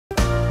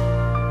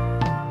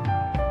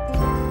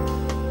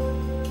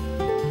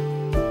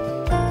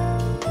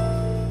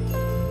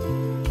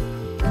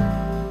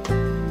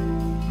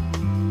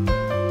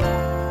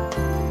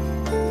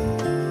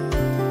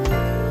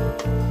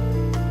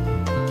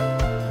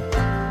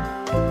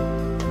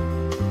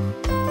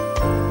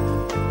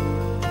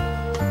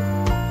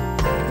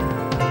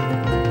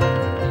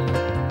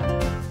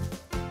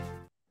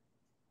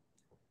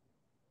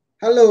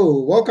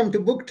Hello, welcome to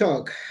Book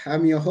Talk.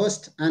 I'm your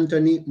host,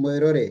 Anthony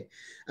Moirore.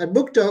 At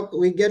Book Talk,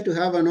 we get to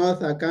have an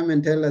author come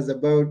and tell us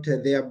about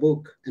their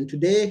book. And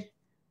today,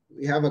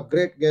 we have a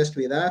great guest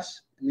with us,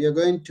 and we are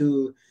going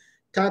to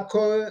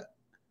tackle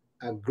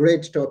a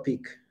great topic,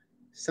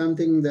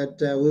 something that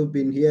we've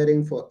been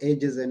hearing for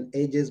ages and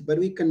ages, but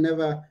we can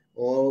never,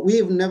 or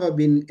we've never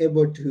been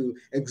able to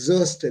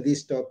exhaust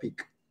this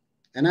topic.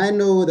 And I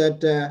know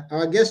that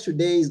our guest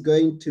today is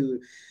going to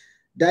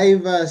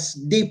dive us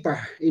deeper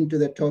into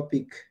the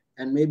topic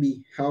and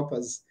maybe help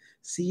us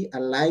see a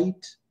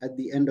light at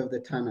the end of the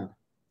tunnel.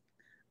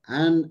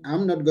 And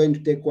I'm not going to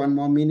take one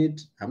more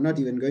minute. I'm not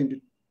even going to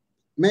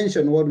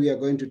mention what we are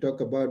going to talk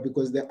about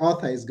because the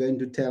author is going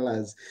to tell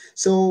us.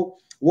 So,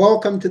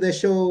 welcome to the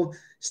show,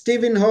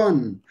 Stephen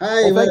Horne.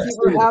 Hi, Well, thank you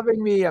for Stephen.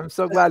 having me. I'm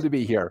so glad to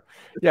be here.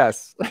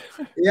 Yes.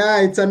 Yeah,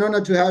 it's an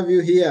honor to have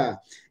you here.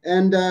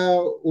 And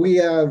we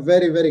are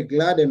very, very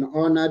glad and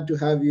honored to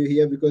have you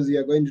here because we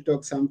are going to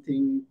talk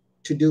something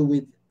to do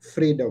with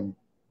freedom.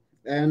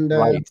 And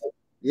Right.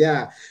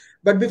 yeah,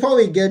 but before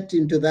we get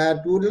into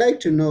that, we would like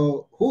to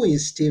know who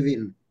is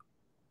Stephen?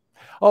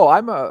 Oh,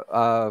 I'm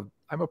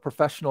a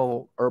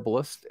professional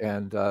herbalist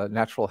and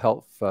natural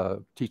health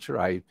teacher.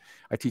 I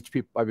teach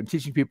people. I've been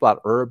teaching people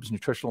about herbs,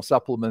 nutritional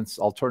supplements,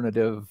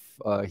 alternative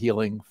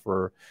healing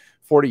for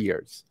 40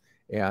 years,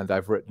 and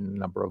I've written a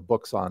number of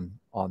books on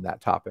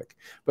that topic.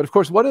 But of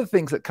course, one of the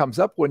things that comes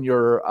up when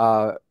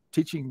you're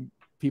teaching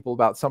people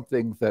about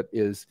something that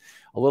is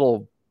a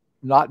little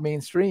not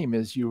mainstream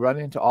is you run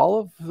into all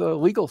of the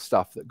legal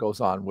stuff that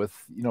goes on with,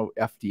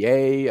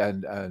 FDA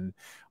and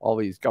all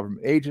these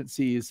government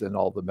agencies and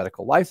all the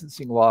medical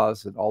licensing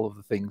laws and all of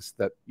the things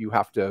that you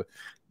have to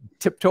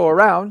tiptoe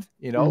around,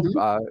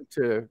 Mhm.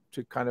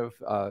 to kind of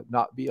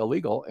not be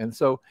illegal. And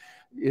so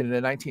in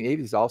the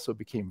 1980s, I also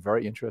became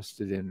very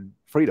interested in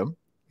freedom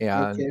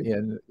and Okay.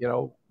 in,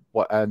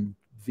 what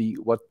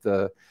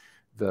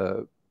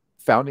the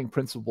founding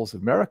principles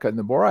of America. And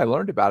the more I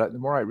learned about it, the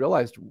more I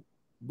realized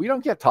we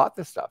don't get taught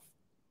this stuff.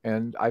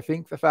 And I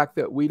think the fact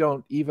that we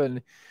don't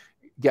even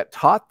get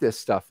taught this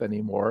stuff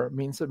anymore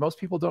means that most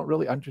people don't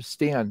really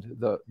understand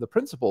the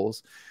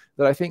principles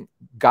that I think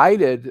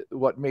guided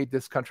what made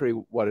this country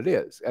what it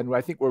is. And I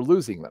think we're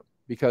losing them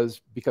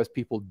because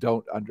people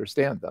don't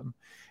understand them.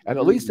 And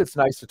at least Mm. it's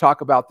nice to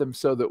talk about them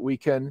so that we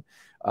can,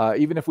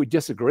 even if we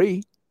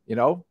disagree,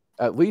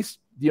 at least,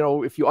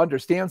 if you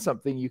understand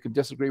something, you can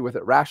disagree with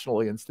it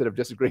rationally instead of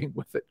disagreeing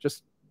with it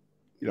just,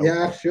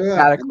 Yeah, sure. And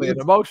emphatically and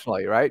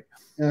emotionally, right?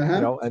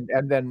 uh-huh.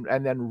 And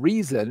then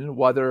reason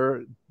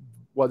whether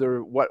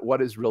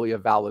what is really a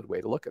valid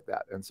way to look at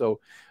that. And so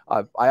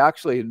I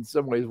actually, in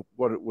some ways,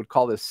 what would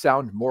call this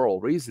sound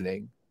moral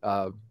reasoning.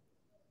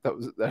 That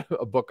was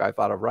a book I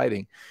thought of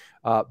writing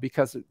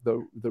because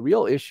the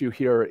real issue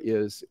here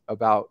is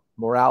about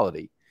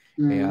morality,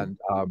 Mm.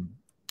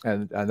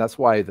 and that's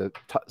why the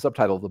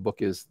subtitle of the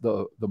book is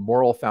the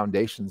moral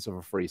foundations of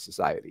a free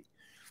society.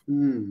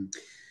 Mm.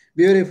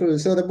 Beautiful.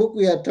 So the book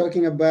we are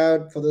talking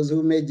about, for those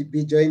who may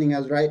be joining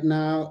us right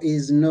now,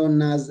 is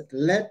known as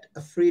Let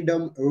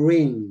Freedom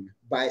Ring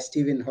by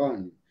Stephen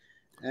Horne.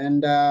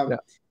 And Yeah.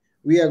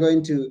 we are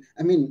going to,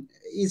 I mean,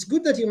 it's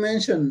good that you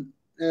mentioned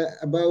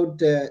about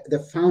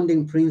the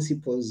founding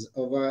principles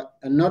of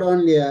not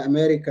only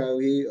America,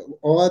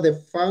 all the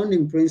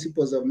founding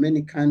principles of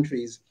many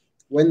countries.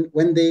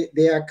 When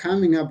they are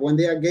coming up, when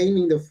they are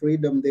gaining the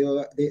freedom,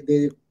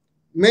 they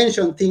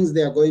mention things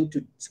they are going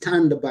to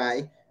stand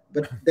by,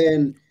 but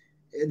then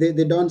they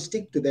don't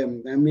stick to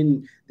them. I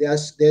mean,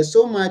 there's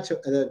so much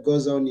that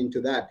goes on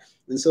into that,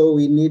 and so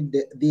we need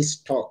this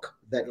talk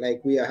that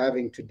like we are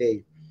having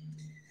today.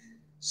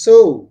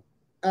 So,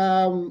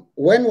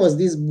 when was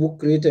this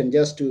book written?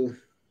 Just to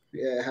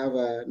have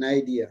an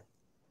idea.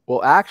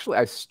 Well, actually,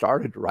 I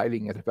started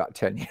writing it about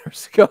 10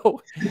 years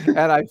ago,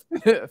 and I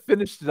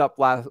finished it up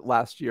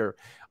last year.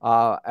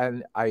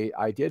 And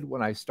I did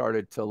when I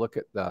started to look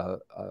at the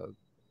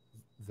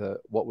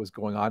what was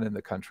going on in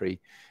the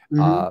country,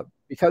 Mm-hmm.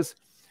 because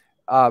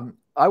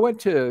I went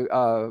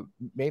to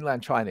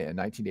mainland China in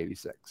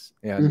 1986,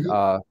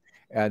 Mm-hmm.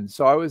 and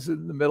so I was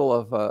in the middle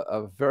of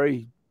a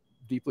very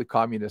deeply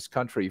communist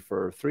country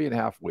for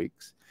 3.5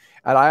 weeks,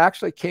 and I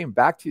actually came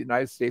back to the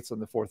United States on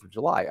the 4th of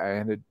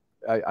July.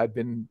 I'd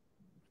been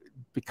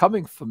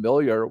becoming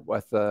familiar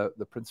with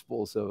the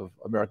principles of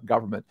American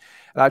government.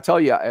 And I tell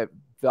you,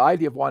 the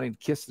idea of wanting to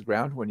kiss the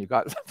ground when you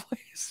got to the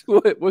place,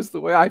 it was the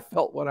way I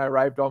felt when I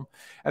arrived home.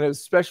 And it was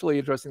especially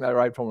interesting that I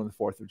arrived home on the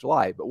 4th of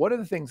July. But one of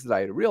the things that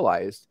I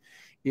realized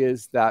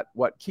is that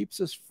what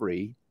keeps us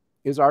free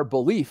is our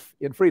belief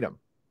in freedom.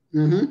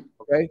 Mm-hmm.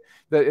 Okay.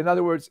 That in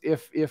other words,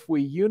 if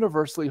we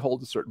universally hold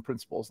to certain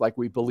principles, like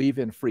we believe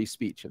in free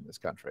speech in this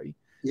country,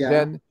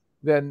 Yeah.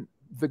 then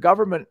the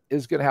government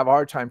is going to have a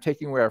hard time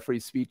taking away our free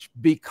speech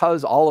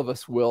because all of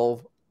us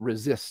will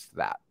resist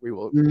that. We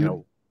will,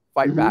 Mm-hmm.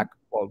 fight Mm-hmm. back,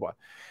 blah, blah,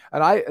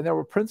 blah. And there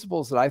were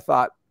principles that I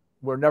thought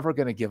we're never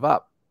going to give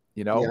up,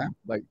 Yeah.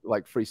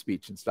 like free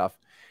speech and stuff.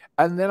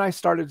 And then I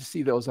started to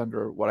see those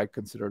under what I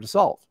considered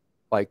assault,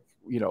 like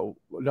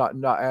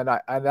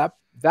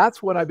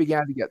that's when I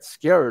began to get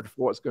scared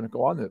for what's going to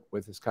go on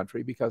with this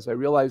country, because I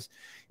realized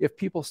if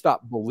people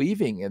stop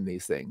believing in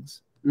these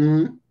things,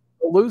 Mm-hmm.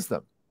 we'll lose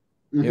them,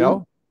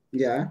 Mm-hmm.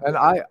 Yeah. And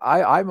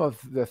I'm of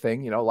the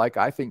thing, like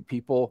I think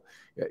people,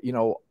 you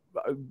know,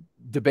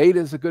 debate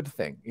is a good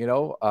thing,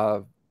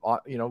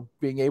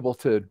 being able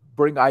to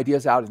bring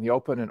ideas out in the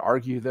open and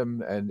argue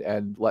them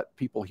and let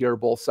people hear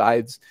both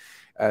sides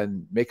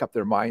and make up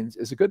their minds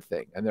is a good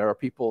thing. And there are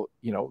people,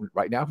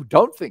 right now who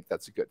don't think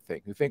that's a good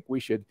thing, who think we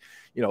should,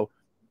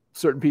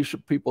 certain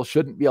people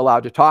shouldn't be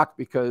allowed to talk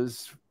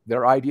because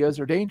their ideas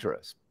are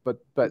dangerous. But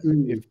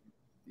Mm-hmm. if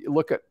you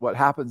look at what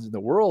happens in the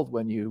world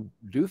when you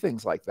do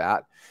things like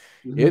that,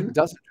 Mm-hmm. it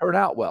doesn't turn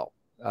out well.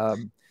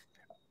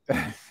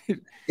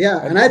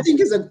 Yeah, and I think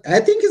it's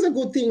a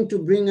good thing to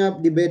bring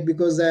up debate,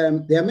 because there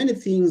are many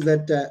things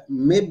that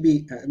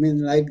maybe, I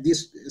mean, like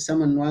this,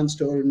 someone once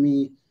told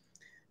me,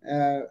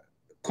 uh,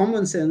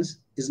 common sense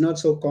is not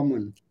so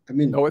common. I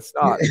mean, no, it's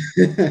not.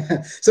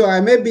 so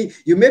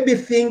you may be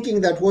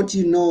thinking that what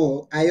you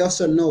know, I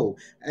also know,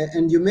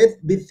 and you may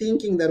be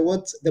thinking that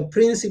what the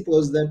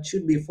principles that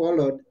should be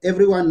followed,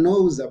 everyone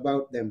knows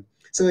about them.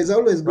 So it's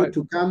always good Right.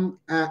 to come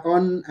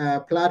on a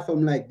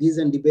platform like this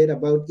and debate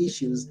about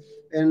issues,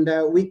 and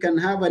we can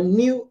have a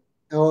new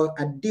or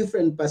a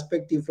different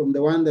perspective from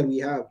the one that we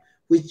have,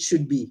 which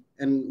should be,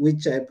 and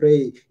which I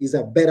pray is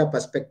a better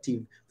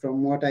perspective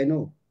from what I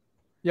know.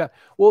 Yeah.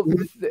 Well,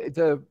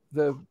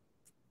 the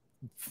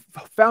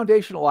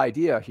foundational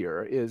idea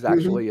here is Mm-hmm.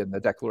 actually in the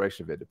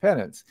Declaration of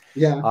Independence,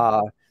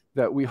 Yeah.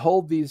 that we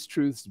hold these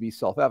truths to be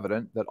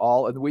self-evident, that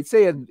all, and we'd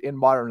say in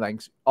modern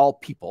language, all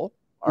people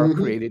are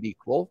Mm-hmm. created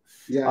equal.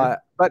 Yeah.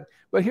 But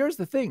here's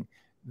the thing: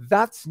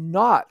 that's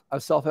not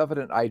a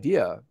self-evident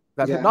idea.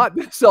 That had Yeah. not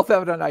been a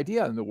self-evident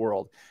idea in the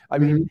world. I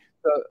mean, Mm-hmm.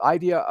 the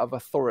idea of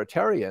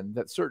authoritarian,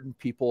 that certain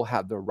people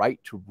had the right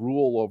to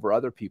rule over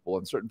other people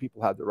and certain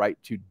people had the right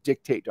to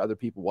dictate to other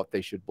people what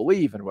they should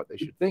believe and what they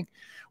should think,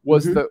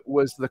 was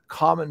Mm-hmm. the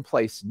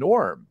commonplace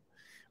norm.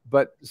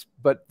 But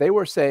they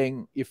were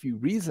saying, if you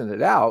reason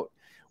it out,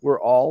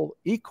 we're all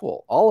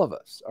equal. All of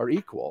us are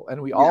equal,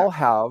 and we Yeah. all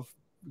have,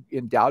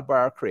 endowed by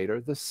our Creator,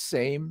 the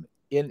same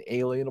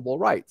inalienable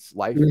rights: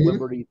 life, Mm-hmm.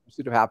 liberty,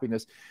 pursuit of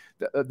happiness.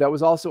 That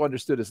was also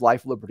understood as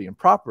life, liberty, and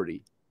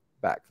property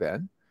back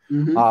then.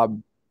 Mm-hmm.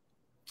 Um,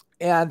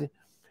 and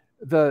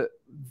the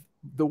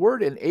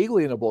word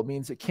inalienable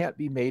means it can't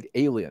be made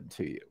alien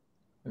to you.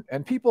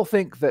 And people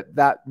think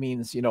that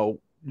means,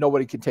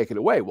 nobody can take it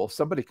away. Well,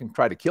 somebody can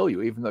try to kill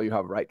you, even though you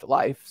have a right to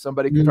life.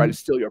 Somebody can try to Mm-hmm.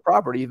 steal your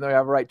property, even though you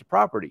have a right to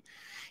property.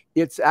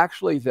 It's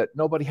actually that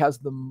nobody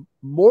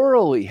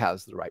morally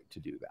has the right to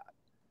do that.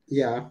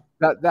 Yeah.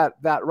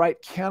 That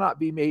right cannot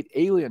be made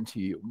alien to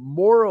you.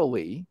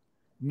 Morally,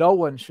 no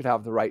one should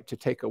have the right to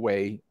take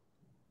away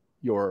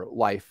your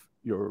life,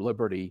 your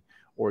liberty,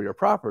 or your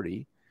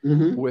property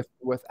Mm-hmm.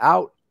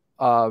 without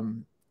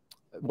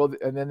well,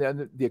 and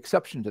then the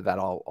exception to that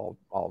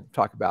I'll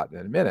talk about in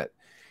a minute.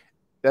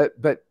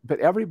 But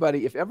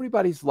everybody, if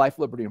everybody's life,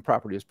 liberty, and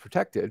property is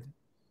protected,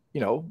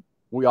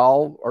 we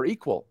all are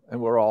equal and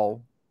we're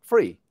all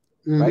free,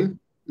 right?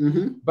 Mm-hmm.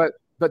 Mm-hmm.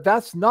 But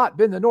that's not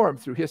been the norm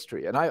through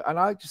history, and I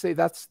like to say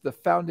that's the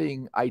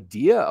founding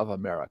idea of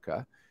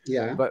America.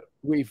 Yeah. But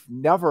we've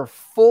never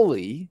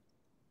fully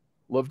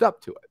lived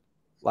up to it,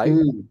 like.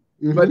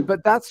 Mm-hmm.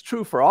 But that's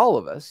true for all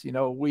of us.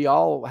 We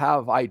all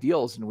have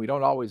ideals and we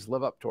don't always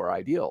live up to our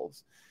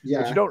ideals. But you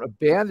Yeah. don't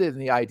abandon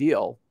the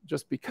ideal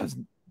just because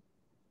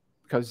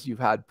you've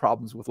had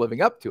problems with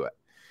living up to it.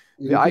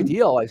 The Mm-hmm.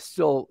 ideal is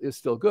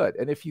still good.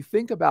 And if you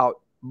think about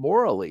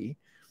morally,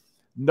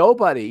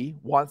 nobody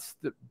wants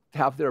to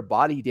have their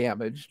body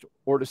damaged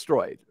or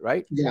destroyed,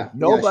 right? Yeah. Yeah. Sure.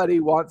 Nobody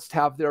wants to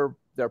have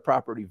their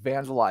property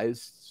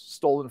vandalized,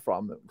 stolen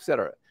from them,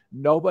 etc.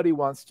 Nobody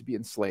wants to be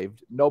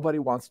enslaved. Nobody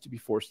wants to be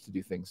forced to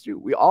do things too.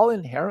 We all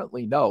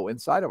inherently know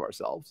inside of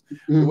ourselves that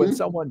when Mm-hmm.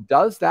 someone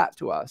does that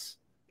to us,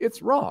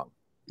 it's wrong,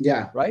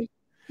 Yeah. right?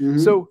 Mm-hmm.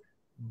 So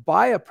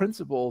by a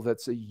principle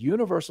that's a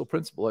universal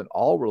principle in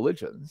all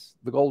religions,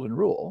 the golden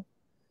rule,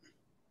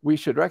 we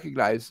should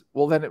recognize,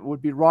 well, then it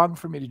would be wrong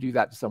for me to do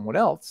that to someone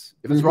else.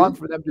 If it's wrong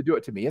Mm-hmm. for them to do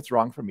it to me, it's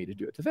wrong for me to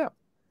do it to them.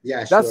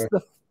 Yeah. That's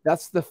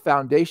Sure. the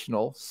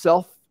foundational,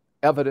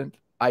 self-evident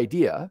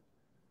idea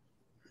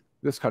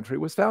this country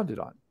was founded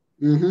on.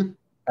 Mm-hmm.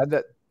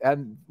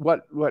 And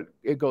what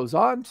it goes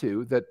on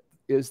to, that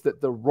is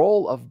that the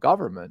role of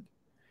government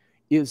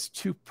is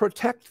to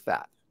protect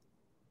that.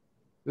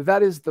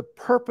 That is the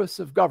purpose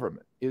of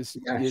government, is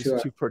Yeah. Sure.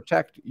 to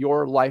protect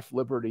your life,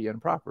 liberty,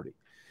 and property.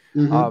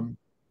 Mm-hmm.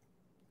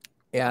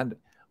 And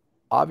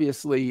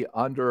obviously,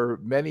 under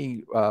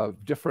many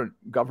different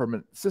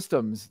government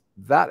systems,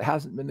 that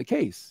hasn't been the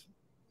case.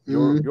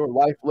 Mm-hmm. Your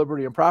life,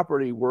 liberty, and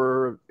property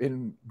were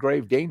in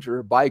grave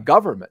danger by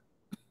government,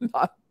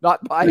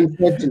 not by.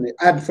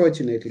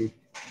 Unfortunately.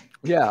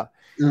 Yeah.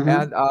 Mm-hmm.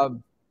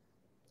 And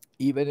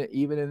even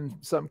in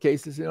some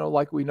cases,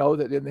 like we know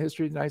that in the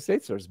history of the United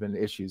States, there's been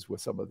issues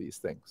with some of these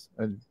things.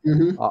 And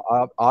Mm-hmm.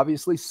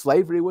 obviously,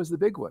 slavery was the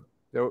big one.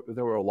 There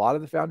were a lot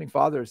of the founding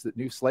fathers that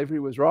knew slavery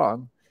was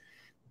wrong,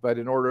 but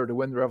in order to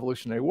win the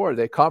Revolutionary War,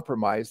 they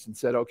compromised and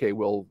said, okay,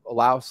 we'll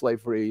allow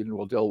slavery and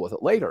we'll deal with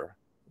it later.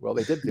 Well,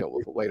 they did deal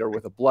with it later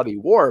with a bloody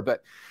war,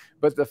 but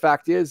the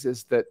fact is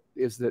that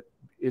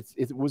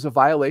it was a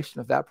violation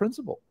of that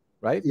principle,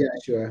 right? Yeah,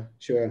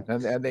 sure.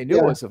 And they knew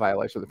it was a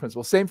violation of the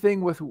principle. Same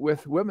thing with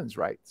women's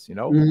rights, you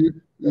know.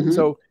 Mm-hmm.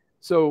 Mm-hmm.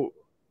 So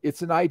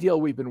it's an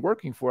ideal we've been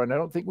working for, and I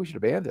don't think we should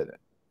abandon it.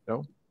 You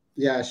know?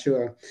 Yeah,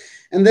 sure.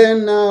 And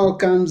then now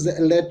comes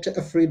Let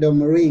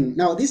Freedom Ring.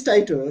 Now, this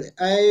title,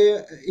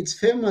 it's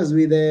famous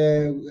with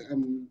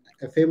a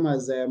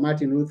famous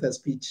Martin Luther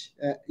speech.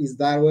 Is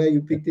that where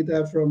you picked it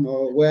up from,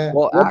 or where?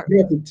 Well, What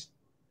brought it?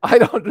 I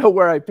don't know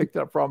where I picked it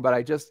up from, but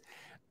I just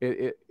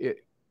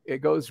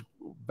it goes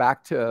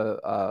back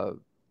to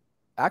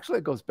actually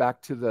it goes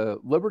back to the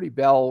Liberty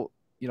Bell.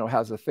 You know,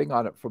 has a thing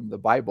on it from the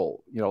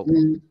Bible. You know,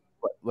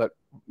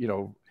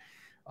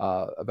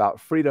 about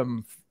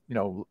freedom. You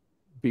know,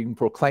 being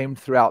proclaimed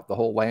throughout the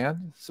whole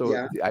land. So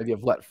Yeah. the idea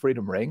of let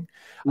freedom ring.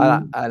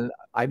 And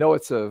I know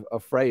it's a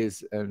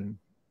phrase,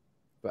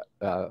 but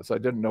so I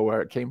didn't know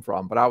where it came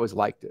from, but I always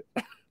liked it.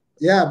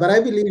 Yeah, but I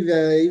believe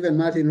even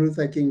Martin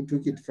Luther King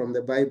took it from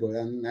the Bible.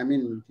 And I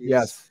mean,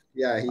 Yes.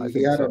 Yeah, I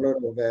he had so. a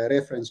lot of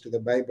reference to the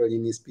Bible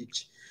in his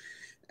speech.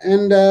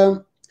 And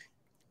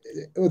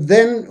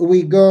then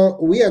we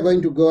are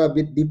going to go a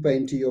bit deeper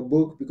into your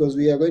book, because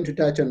we are going to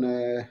touch on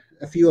a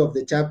few of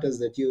the chapters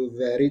that you've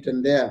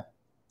written there.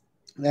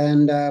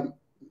 And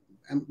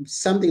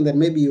something that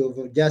maybe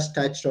you've just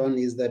touched on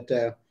is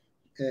that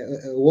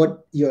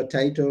what your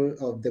title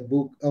of the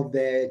book, of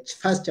the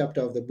first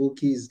chapter of the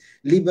book, is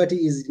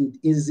Liberty is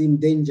in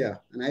Danger.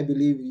 And I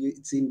believe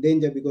it's in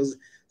danger because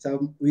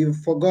we've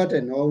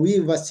forgotten, or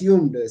we've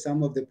assumed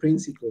some of the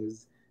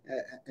principles.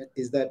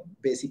 Is that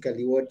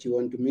basically what you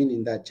want to mean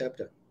in that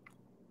chapter?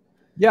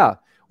 Yeah.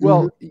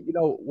 Well, you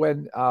know,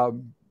 when I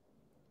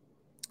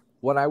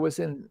was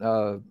in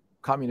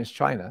communist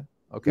China,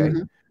 okay,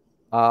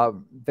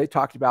 they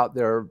talked about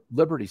their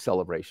liberty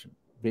celebration,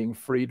 being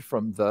freed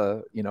from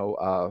the, you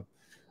know,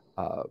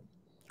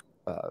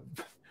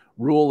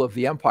 rule of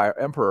the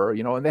emperor,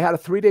 you know, and they had a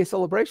 3-day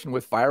celebration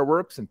with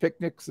fireworks and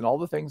picnics and all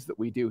the things that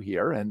we do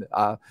here. And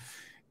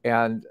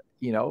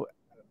you know,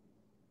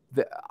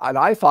 and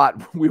I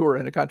thought we were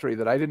in a country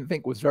that I didn't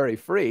think was very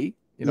free,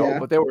 you know,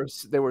 but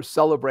they were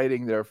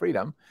celebrating their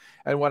freedom.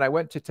 And when I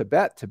went to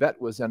Tibet, Tibet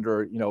was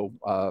under, you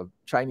know,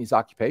 Chinese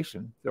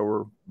occupation. There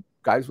were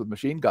guys with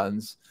machine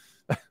guns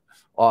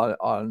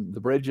on the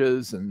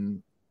bridges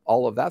and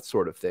all of that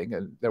sort of thing.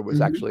 And there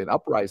was actually an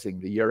uprising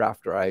the year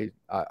after I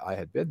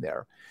had been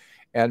there.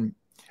 And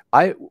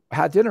I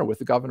had dinner with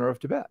the governor of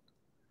Tibet.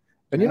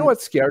 And you know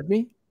what scared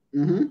me?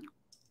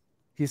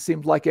 He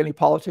seemed like any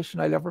politician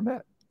I'd ever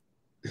met.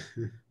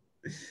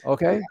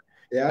 Okay.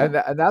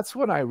 Yeah. And that's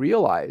when I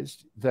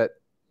realized that,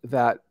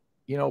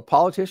 you know,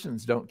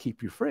 politicians don't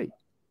keep you free.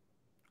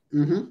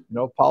 You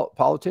know,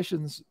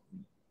 politicians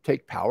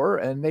take power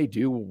and they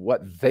do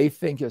what they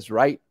think is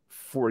right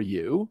for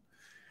you.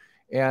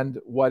 And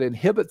what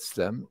inhibits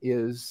them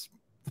is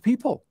the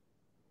people.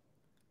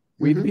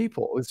 We the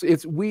people.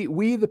 It's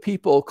we the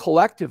people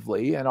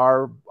collectively, and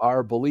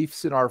our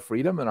beliefs in our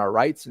freedom and our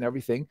rights and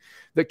everything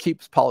that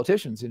keeps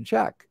politicians in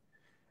check.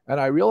 And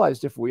I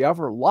realized if we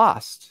ever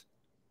lost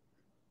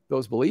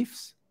those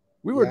beliefs,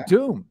 we were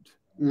doomed.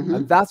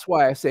 And that's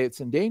why I say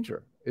it's in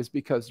danger, is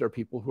because there are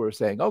people who are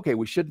saying, okay,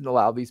 we shouldn't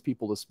allow these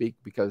people to speak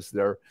because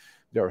they're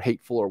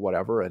hateful or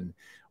whatever, and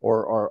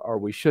or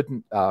we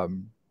shouldn't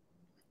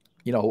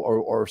you know,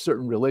 or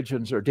certain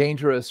religions are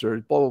dangerous, or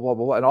blah, blah, blah,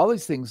 blah, and all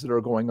these things that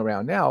are going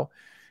around now.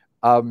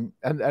 And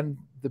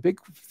the big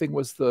thing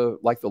was the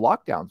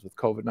lockdowns with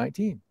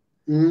COVID-19.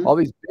 All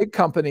these big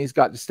companies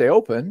got to stay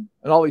open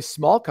and all these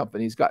small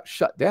companies got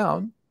shut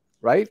down,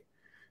 right?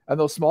 And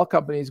those small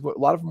companies, a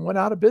lot of them went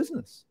out of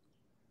business.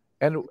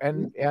 And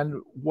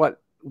what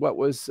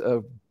was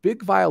a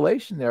big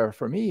violation there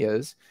for me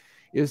is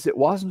it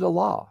wasn't a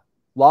law.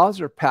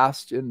 Laws are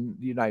passed in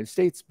the United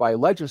States by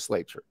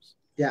legislatures.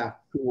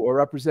 Who are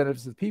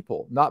representatives of the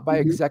people, not by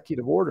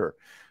executive order.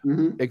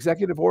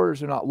 Executive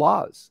orders are not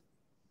laws,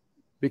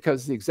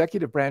 because the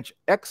executive branch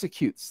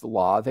executes the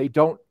law. They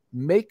don't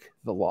make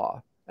the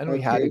law. And we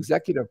had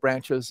executive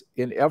branches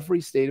in every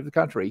state of the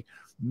country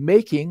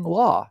making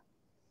law,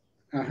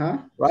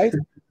 right?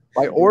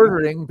 By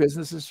ordering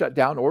businesses shut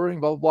down, ordering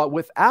blah, blah,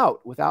 blah,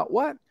 without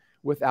what?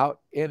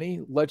 Without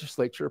any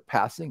legislature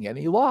passing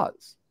any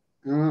laws.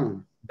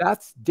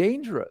 That's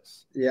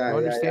dangerous. You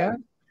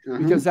understand?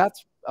 Because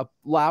that's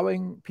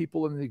allowing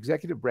people in the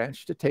executive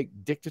branch to take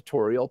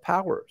dictatorial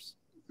powers.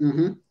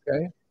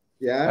 Okay.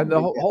 And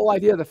the whole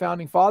idea the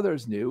founding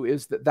fathers knew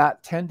is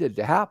that tended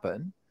to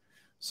happen.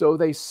 So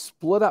they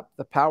split up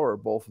the power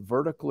both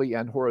vertically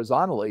and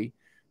horizontally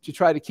to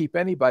try to keep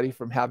anybody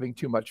from having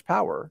too much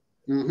power,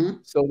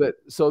 so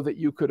that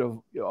you could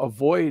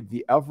avoid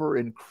the ever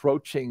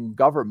encroaching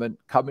government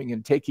coming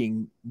and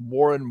taking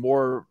more and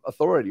more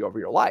authority over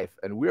your life.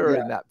 And we're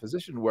in that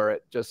position where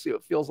it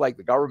feels like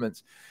the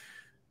government's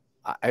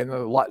and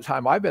a lot of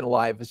time I've been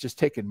alive has just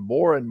taken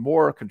more and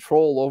more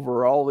control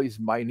over all these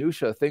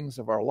minutia things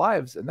of our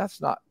lives, and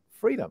that's not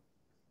freedom,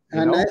 you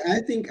And know? I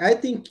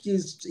think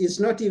it's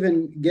not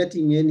even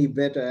getting any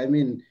better. I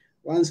mean,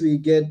 once we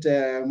get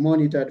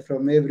monitored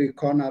from every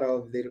corner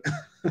of the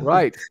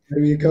Right.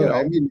 where we You go,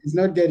 I know, mean, it's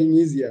not getting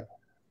easier.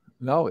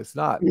 no, it's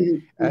not.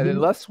 And Mm-hmm.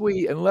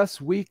 unless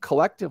we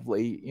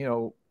collectively,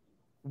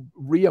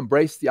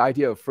 re-embrace the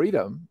idea of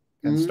freedom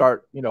and Mm-hmm.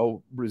 start,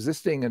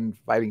 resisting and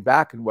fighting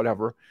back and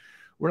whatever,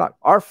 we're not.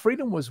 Our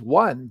freedom was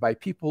won by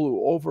people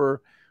who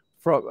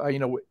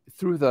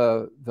through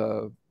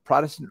the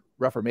Protestant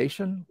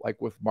Reformation,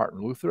 like with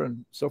Martin Luther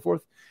and so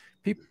forth.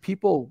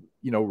 People,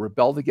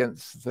 rebelled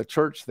against the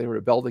church. They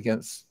rebelled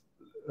against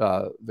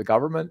the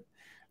government,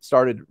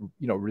 started,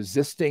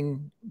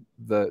 resisting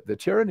the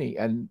tyranny,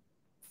 and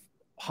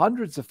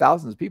hundreds of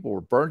thousands of people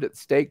were burned at the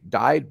stake,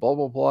 died, blah,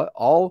 blah, blah,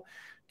 all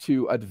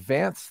to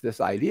advance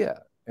this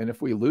idea. And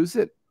if we lose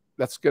it,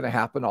 that's going to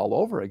happen all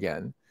over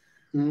again,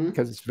 Mm-hmm.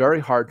 because it's very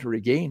hard to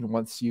regain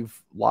once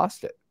you've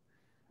lost it.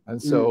 And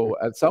Mm-hmm. so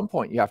at some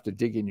point you have to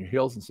dig in your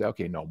heels and say,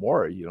 okay, no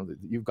more,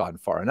 you've gone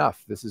far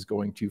enough. This is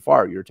going too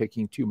far. You're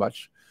taking too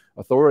much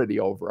authority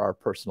over our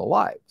personal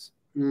lives.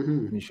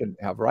 Mm-hmm. And you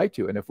shouldn't have a right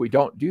to. And if we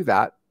don't do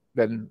that,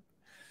 then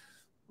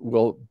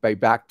we'll be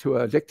back to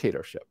a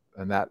dictatorship.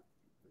 And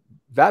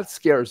that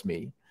scares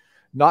me.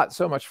 Not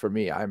so much for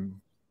me. I'm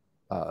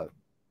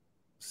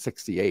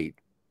 68,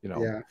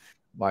 Yeah.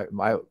 but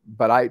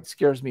it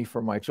scares me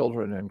for my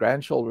children and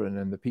grandchildren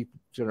and the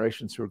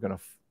generations who are going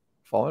to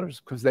fall under,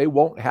 because they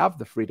won't have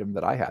the freedom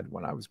that I had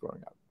when I was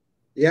growing up.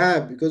 Yeah,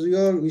 because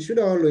we should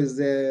always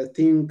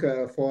think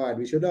forward.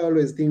 We should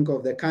always think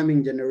of the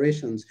coming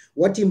generations.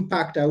 What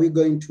impact are we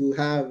going to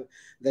have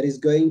that is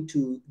going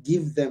to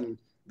give them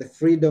the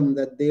freedom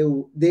that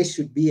they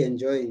should be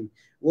enjoying?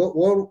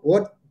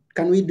 What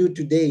can we do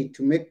today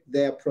to make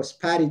their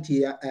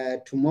prosperity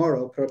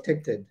tomorrow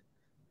protected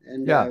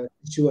and Yeah.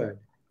 assured?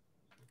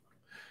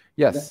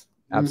 Yes,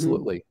 Mm-hmm.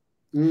 absolutely.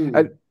 Mm.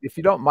 And if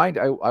you don't mind,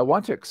 I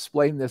want to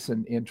explain this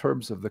in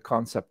terms of the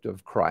concept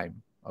of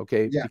crime,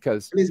 okay? Yeah,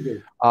 Because please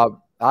do.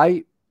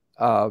 I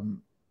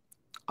um,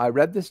 I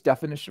read this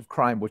definition of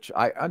crime, which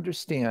I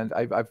understand.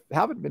 I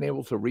haven't been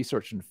able to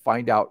research and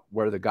find out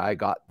where the guy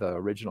got the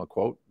original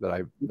quote that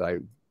I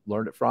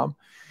learned it from.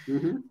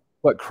 Mm-hmm.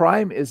 But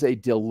crime is a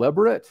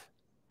deliberate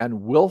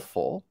and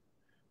willful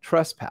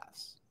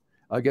trespass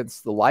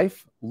against the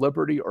life,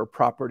 liberty, or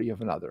property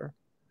of another,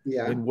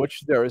 Yeah. in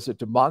which there is a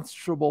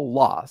demonstrable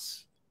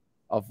loss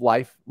of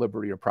life,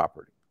 liberty, or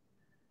property.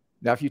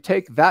 Now, if you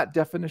take that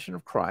definition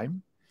of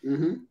crime,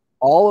 Mm-hmm.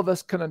 all of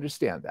us can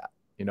understand that.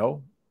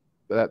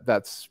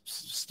 That's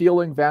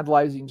stealing,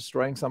 vandalizing,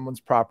 destroying someone's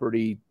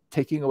property,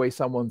 taking away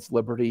someone's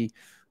liberty,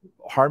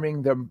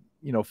 harming them,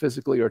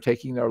 physically, or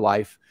taking their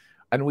life.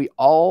 And we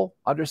all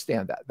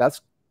understand that.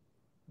 That's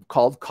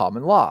called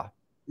common law.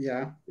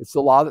 Yeah. It's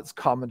the law that's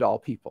common to all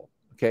people.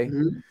 Okay.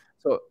 Mm-hmm.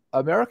 So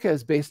America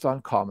is based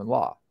on common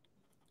law.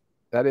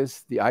 That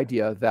is the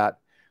idea that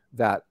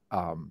that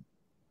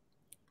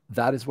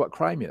is what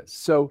crime is.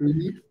 So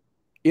Mm-hmm.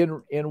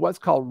 in what's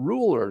called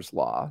ruler's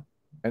law,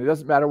 and it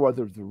doesn't matter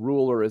whether the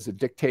ruler is a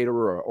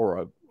dictator or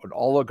an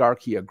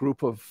oligarchy, a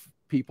group of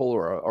people,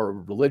 or a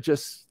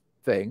religious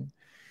thing,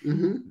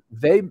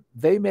 Mm-hmm.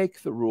 they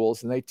make the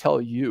rules and they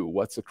tell you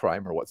what's a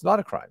crime or what's not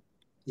a crime.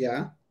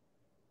 Yeah.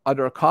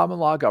 Under a common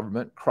law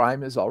government,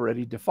 crime is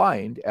already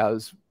defined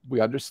as we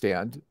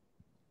understand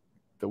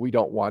that we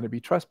don't want to be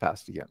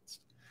trespassed against.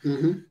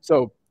 Mm-hmm.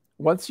 So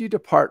once you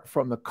depart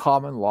from the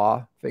common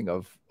law thing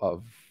of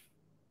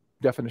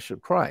definition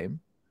of crime,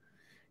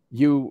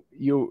 you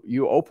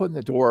open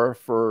the door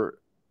for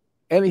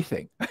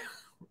anything,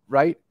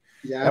 right?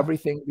 Yeah.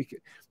 Everything.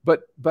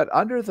 But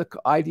under the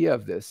idea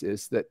of this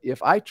is that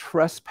if I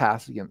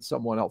trespass against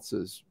someone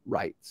else's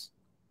rights,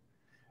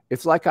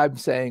 it's like I'm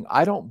saying,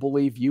 I don't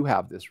believe you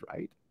have this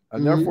right.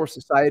 And Mm-hmm. therefore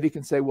society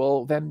can say,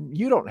 well, then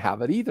you don't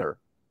have it either,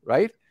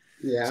 right?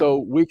 Yeah. So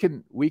we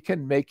can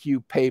make you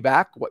pay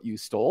back what you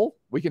stole.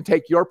 We can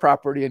take your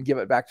property and give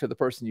it back to the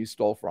person you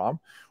stole from,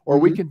 or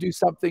we Mm-hmm. can do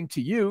something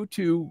to you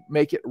to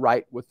make it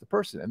right with the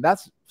person. And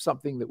that's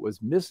something that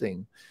was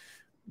missing,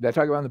 that I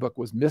talk about in the book,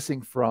 was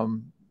missing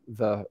from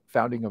the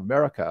founding of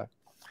America,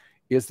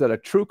 is that a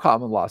true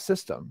common law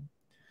system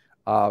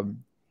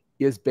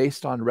is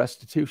based on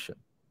restitution.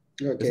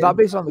 Okay. It's not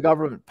based on the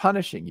government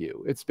punishing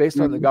you. It's based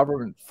on the Mm-hmm.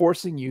 government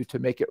forcing you to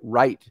make it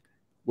right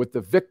with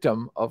the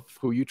victim of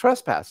who you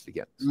trespassed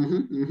against.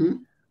 Mm-hmm. Mm-hmm.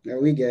 Yeah,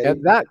 we get it.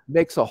 And that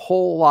makes a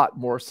whole lot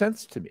more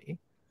sense to me,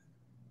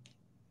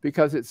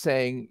 because it's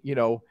saying,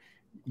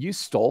 you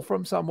stole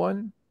from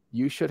someone,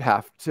 you should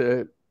have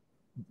to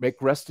make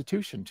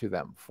restitution to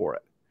them for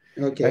it.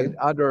 Okay. And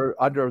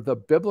under the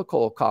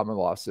biblical common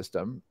law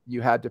system,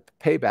 you had to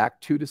pay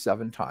back 2 to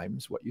 7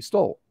 times what you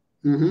stole.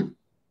 Mm-hmm.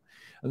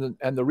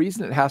 And the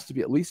reason it has to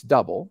be at least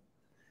double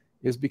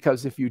is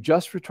because if you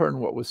just return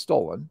what was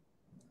stolen,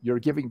 you're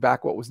giving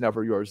back what was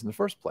never yours in the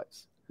first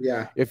place.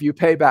 Yeah. If you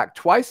pay back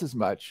twice as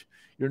much,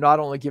 you're not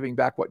only giving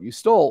back what you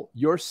stole,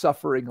 you're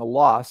suffering a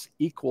loss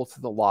equal to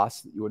the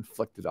loss that you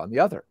inflicted on the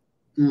other.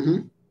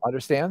 Mm-hmm.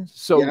 Understand?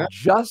 So Yeah.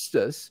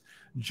 justice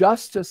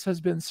has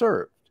been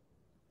served.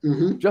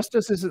 Mm-hmm.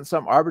 Justice isn't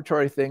some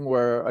arbitrary thing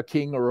where a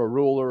king or a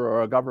ruler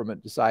or a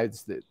government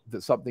decides that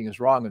something is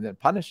wrong and then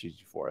punishes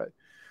you for it.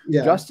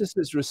 Yeah. Justice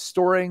is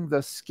restoring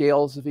the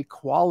scales of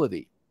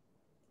equality.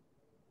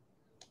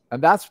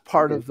 And that's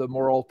part of the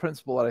moral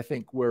principle that I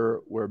think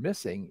we're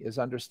missing, is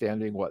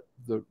understanding what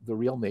the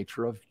real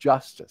nature of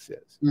justice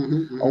is. Mm-hmm.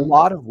 Mm-hmm. A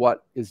lot of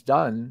what is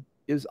done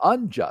is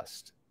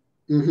unjust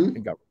Mm-hmm.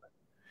 in government.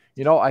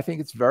 You know, I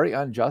think it's very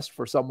unjust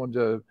for someone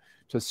to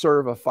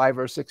serve a 5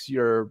 or 6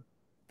 year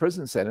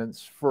prison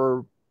sentence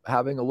for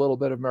having a little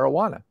bit of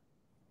marijuana.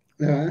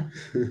 Uh-huh.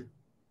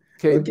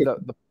 Okay, Okay.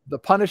 the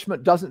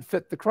punishment doesn't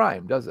fit the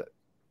crime, does it?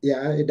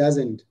 Yeah, it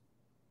doesn't.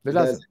 It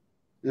doesn't.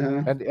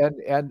 Uh-huh.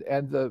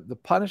 And the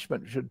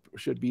punishment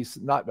should be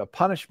not a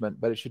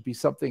punishment, but it should be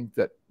something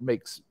that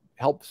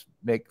helps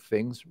make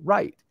things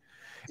right.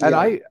 And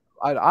Yeah.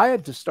 I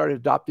had to start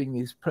adopting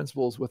these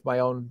principles with my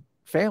own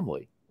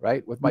family,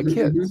 right? With my Mm-hmm.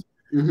 kids.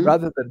 Mm-hmm.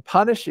 Rather than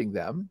punishing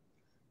them,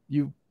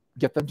 you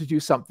get them to do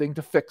something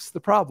to fix the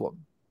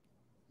problem.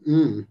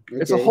 Okay.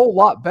 It's a whole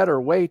lot better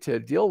way to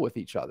deal with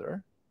each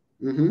other.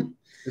 Mm-hmm.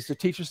 Is to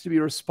teach us to be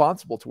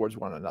responsible towards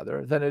one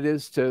another than it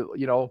is to,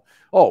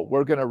 oh,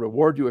 we're going to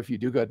reward you if you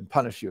do good and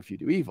punish you if you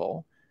do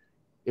evil.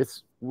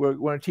 We're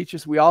going to teach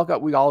us we all got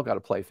to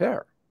play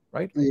fair,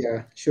 right?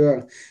 Yeah,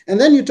 sure. And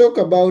then you talk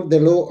about the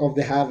law of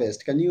the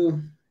harvest. Can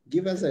you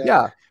give us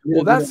a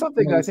well, that's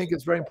something I sense? think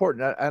is very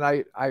important. And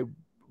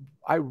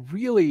I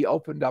really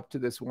opened up to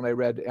this when I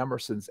read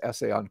Emerson's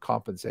essay on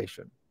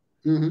compensation,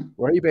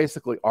 where he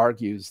basically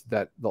argues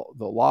that the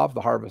law of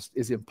the harvest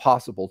is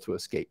impossible to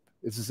escape.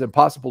 It's as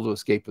impossible to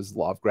escape as the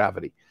law of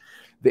gravity.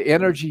 The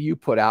energy you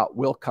put out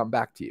will come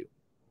back to you.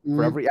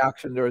 For every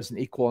action, there is an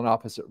equal and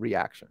opposite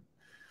reaction.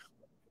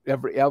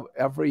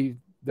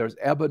 There's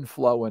ebb and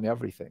flow in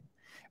everything.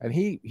 And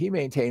he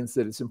maintains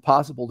that it's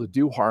impossible to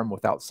do harm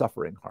without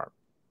suffering harm.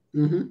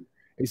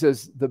 He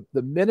says,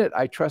 the minute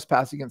I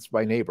trespass against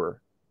my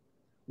neighbor,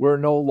 we're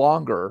no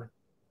longer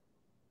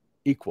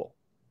equal.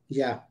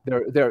 Yeah.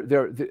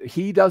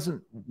 He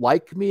doesn't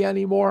like me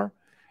anymore.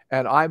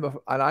 And I'm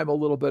a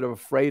little bit of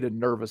afraid and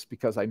nervous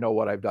because I know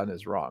what I've done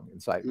is wrong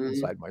inside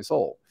my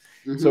soul.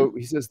 So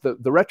he says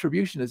the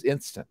retribution is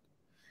instant,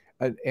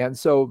 and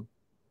so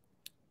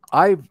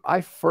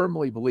I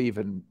firmly believe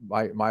in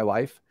my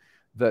life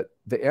that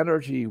the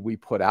energy we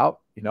put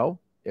out, to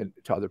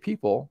other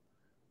people,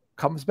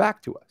 comes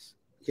back to us.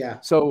 Yeah.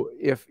 So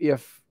if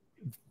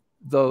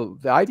the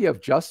idea of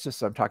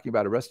justice I'm talking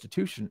about, a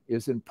restitution,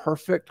 is in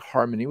perfect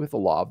harmony with the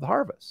law of the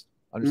harvest.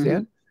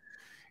 Understand?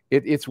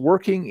 It's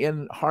working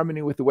in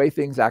harmony with the way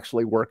things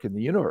actually work in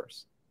the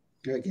universe.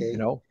 Okay.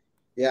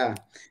 Yeah.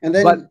 And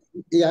then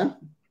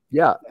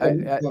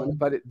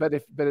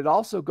but it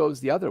also goes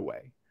the other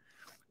way.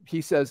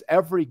 He says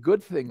every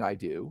good thing I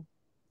do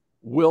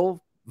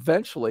will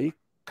eventually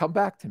come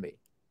back to me.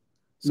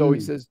 So he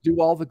says, do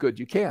all the good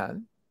you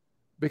can,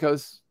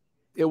 because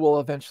it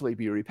will eventually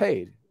be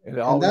repaid.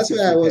 And that's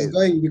where I was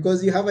going,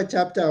 because you have a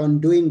chapter on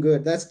doing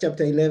good. That's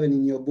chapter 11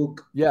 in your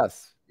book.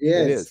 Yes.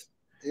 It is.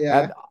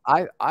 Yeah.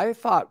 And I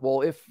thought,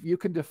 well, if you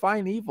can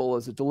define evil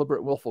as a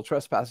deliberate, willful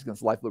trespass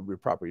against life, liberty,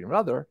 property of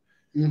another,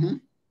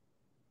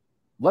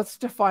 let's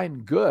define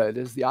good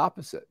as the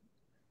opposite.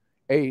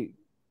 A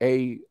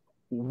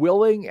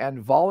willing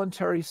and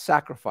voluntary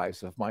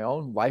sacrifice of my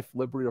own life,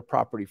 liberty, or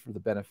property for the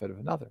benefit of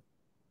another.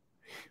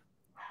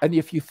 And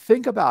if you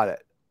think about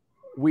it,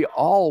 we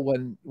all,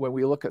 when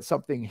we look at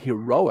something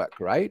heroic,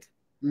 right?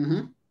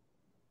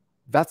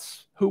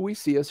 That's who we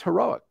see as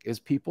heroic, is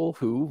people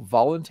who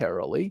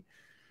voluntarily,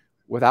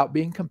 without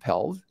being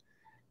compelled,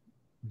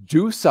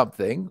 do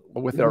something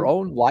with their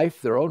own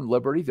life, their own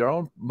liberty, their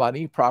own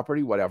money,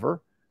 property,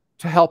 whatever,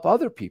 to help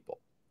other people.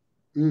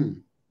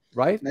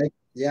 Right?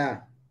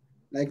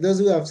 Like those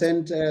who have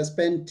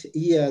spent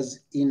years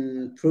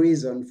in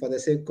prison for the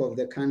sake of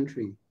the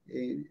country.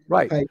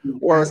 Right.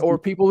 Or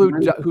people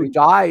who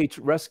died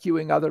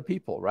rescuing other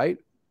people, right?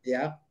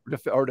 Yeah.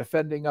 Or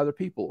defending other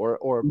people,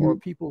 or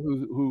people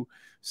who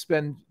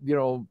spend,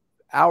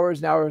 hours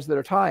and hours of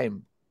their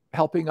time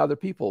helping other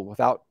people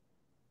without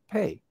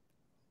pay,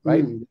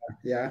 right?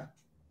 Yeah.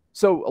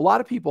 So a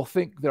lot of people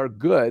think they're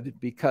good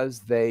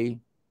because they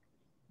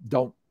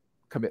don't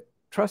commit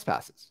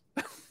trespasses.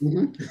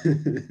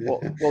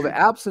 Well, the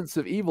absence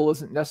of evil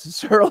isn't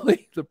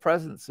necessarily the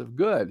presence of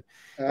good.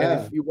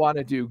 And if you want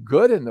to do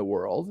good in the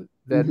world,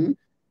 then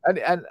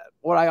and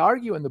what I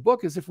argue in the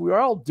book is, if we are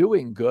all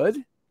doing good,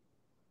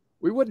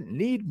 we wouldn't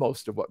need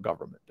most of what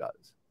government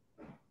does,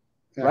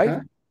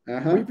 right?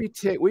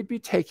 We'd be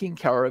taking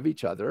care of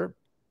each other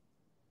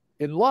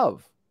in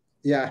love.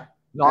 Yeah,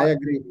 I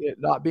agree.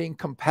 Not being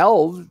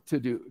compelled to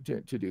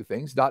do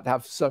things, not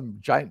have some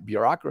giant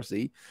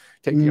bureaucracy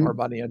taking our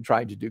money and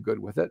trying to do good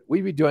with it.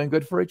 We'd be doing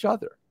good for each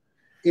other.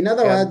 In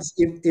other words,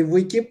 if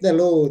we keep the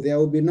law, there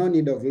will be no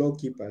need of law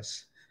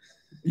keepers.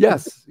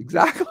 Yes,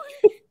 exactly.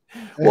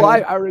 Well,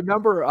 I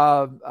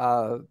remember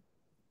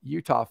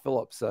Utah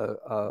Phillips,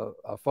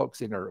 a folk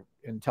singer,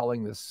 in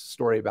telling this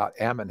story about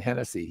Ammon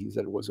Hennessy. He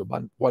said it was a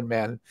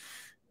one-man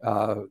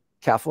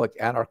Catholic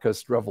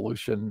anarchist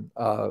revolution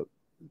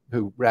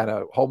who ran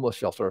a homeless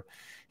shelter.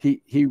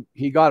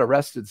 He got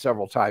arrested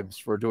several times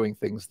for doing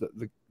things that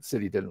the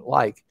city didn't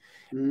like.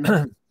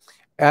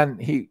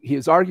 And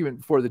his argument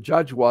before the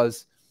judge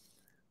was,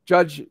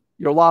 Judge,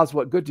 your laws,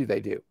 what good do they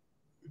do?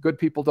 Good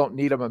people don't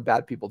need them and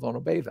bad people don't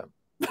obey them.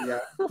 Yeah.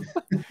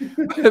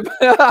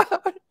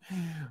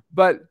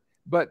 but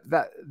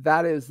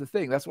that is the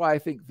thing. That's why I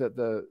think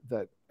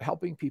that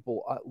helping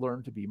people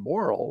learn to be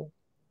moral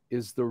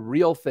is the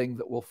real thing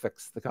that will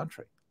fix the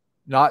country.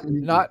 Not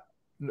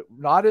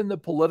in the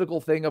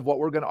political thing of what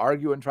we're going to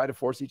argue and try to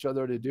force each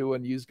other to do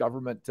and use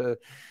government to,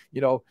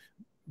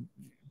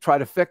 try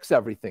to fix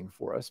everything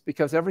for us,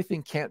 because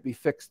everything can't be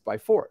fixed by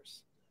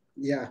force.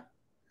 Yeah,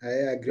 I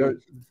agree.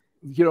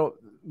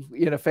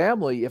 In a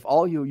family, if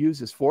all you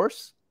use is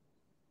force,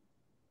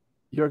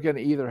 you're going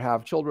to either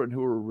have children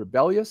who are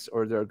rebellious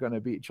or they're going to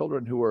be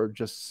children who are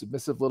just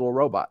submissive little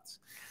robots.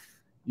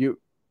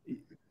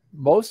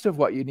 Most of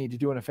what you need to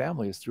do in a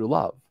family is through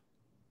love.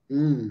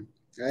 I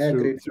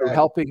agree. Through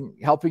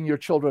helping your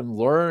children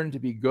learn to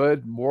be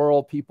good,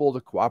 moral people,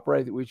 to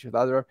cooperate with each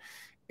other.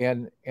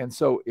 And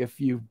so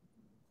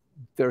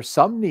there's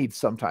some need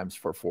sometimes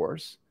for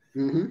force,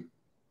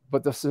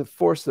 but the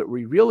force that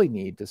we really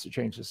need to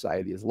change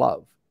society is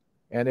love.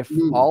 And if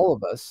all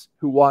of us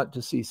who want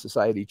to see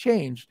society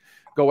change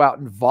go out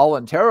and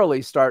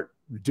voluntarily start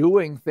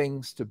doing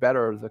things to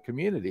better the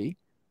community,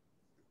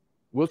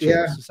 we'll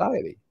change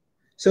society.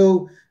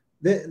 So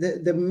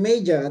the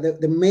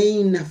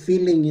main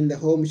feeling in the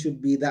home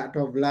should be that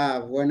of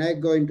love. When I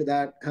go into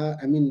that, I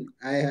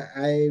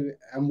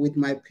am with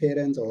my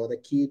parents, or the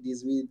kid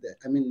is with,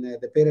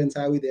 the parents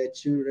are with their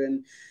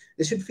children.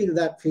 They should feel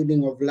that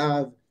feeling of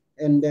love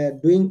and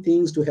doing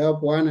things to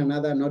help one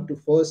another, not to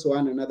force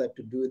one another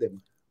to do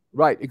them.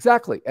 Right,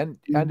 exactly. And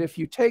if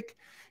you take,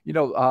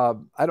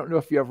 I don't know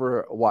if you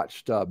ever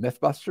watched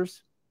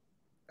Mythbusters,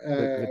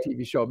 the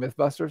TV show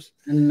Mythbusters.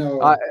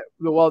 No.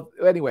 Well,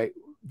 anyway,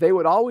 they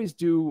would always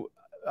do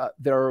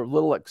their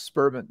little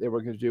experiment they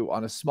were going to do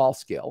on a small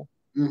scale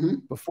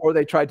before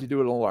they tried to do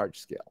it on a large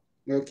scale.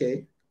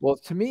 Okay. Well,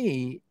 to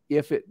me,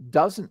 if it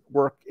doesn't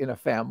work in a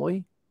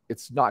family,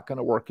 it's not going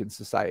to work in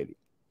society.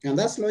 And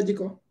that's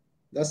logical.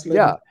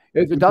 Yeah.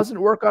 If it doesn't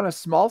work on a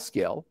small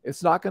scale,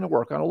 it's not going to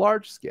work on a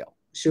large scale.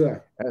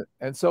 Sure.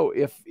 And so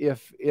if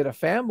in a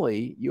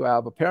family you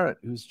have a parent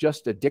who's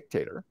just a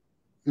dictator,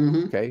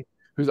 okay,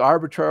 who's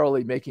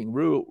arbitrarily making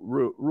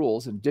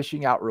rules and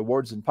dishing out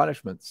rewards and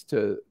punishments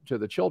to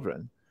the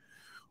children,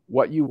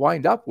 what you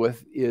wind up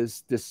with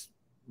is this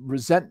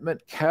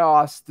resentment,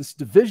 chaos, this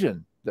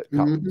division that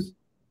comes.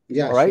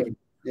 Yeah. All right. Sure.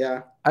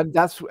 Yeah. And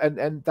that's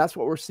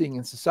what we're seeing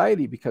in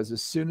society, because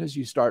as soon as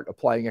you start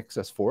applying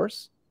excess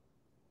force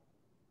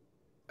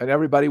and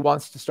everybody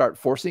wants to start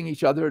forcing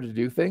each other to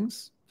do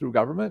things through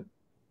government,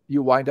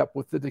 you wind up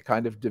with the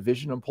kind of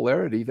division and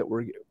polarity that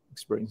we're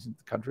experiencing in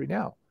the country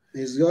now.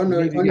 It's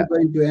only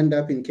going to end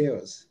up in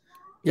chaos.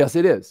 Yes,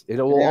 it is.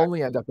 It will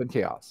only end up in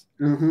chaos.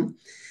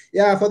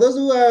 Yeah, for those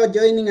who are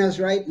joining us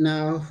right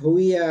now,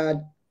 we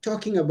are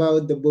talking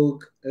about the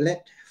book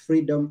Let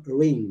Freedom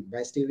Ring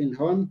by Stephen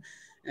Horne.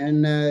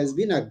 And it's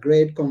been a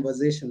great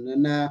conversation.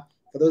 And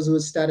for those who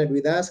started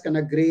with us, can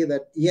agree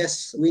that,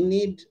 yes, we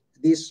need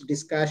these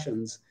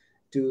discussions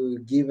to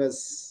give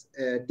us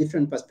a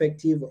different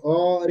perspective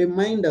or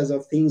remind us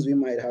of things we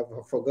might have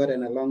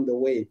forgotten along the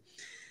way.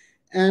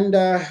 And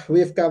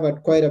we've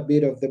covered quite a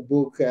bit of the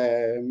book,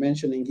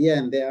 mentioning here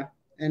and there.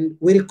 And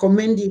we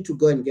recommend you to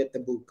go and get the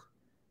book.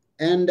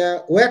 And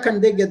where can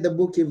they get the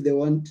book if they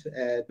want?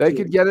 They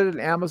could get it at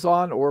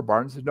Amazon or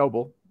Barnes &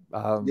 Noble.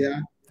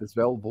 It's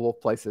available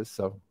both places.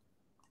 So,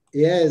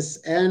 yes.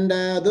 And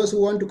those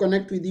who want to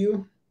connect with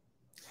you?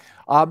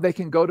 They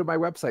can go to my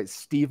website,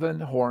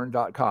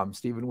 StephenHorne.com.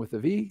 Stephen with a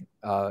V,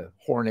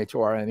 Horne,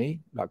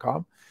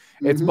 HORNE.com.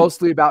 It's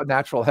mostly about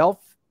natural health.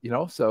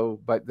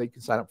 But they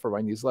can sign up for my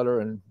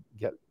newsletter and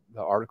get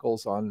the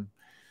articles on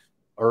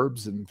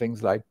herbs and things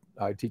that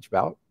I teach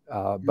about.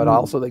 But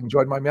also they can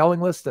join my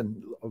mailing list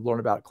and learn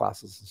about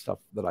classes and stuff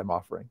that I'm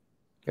offering.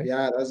 Okay?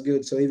 Yeah, that's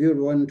good. So if you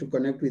want to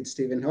connect with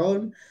Stephen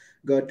Horne,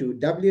 go to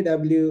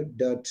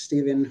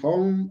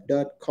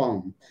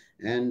www.stephenhorne.com.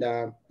 And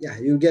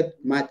you'll get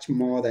much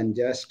more than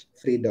just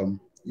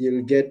freedom.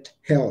 You'll get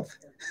health.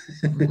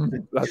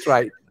 That's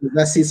right.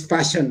 That's his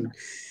passion.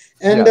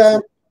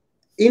 And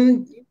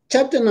in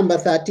chapter number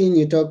 13,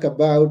 you talk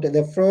about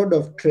the fraud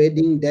of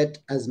trading debt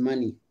as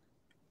money.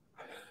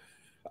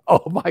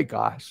 Oh my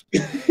gosh.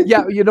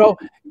 Yeah,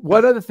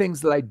 one of the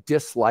things that I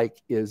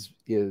dislike is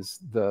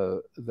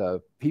the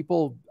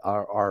people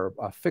are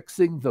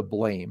fixing the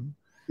blame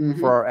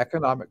for our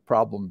economic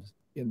problems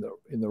in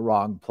the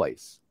wrong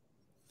place.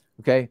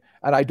 Okay?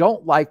 And I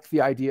don't like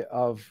the idea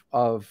of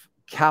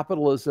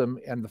capitalism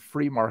and the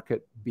free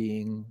market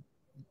being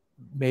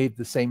made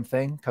the same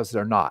thing, because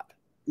they're not.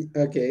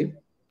 Okay.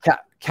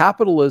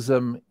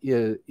 capitalism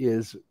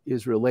is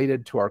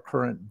related to our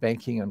current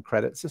banking and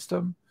credit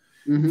system.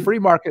 Mm-hmm. Free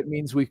market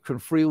means we can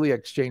freely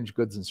exchange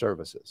goods and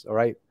services. All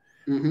right.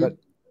 Mm-hmm.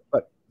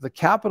 But the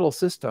capital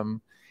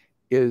system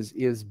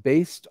is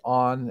based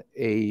on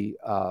a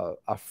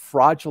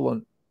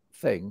fraudulent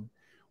thing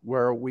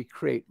where we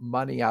create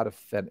money out of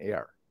thin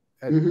air.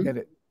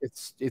 And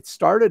it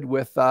started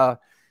with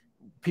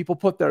people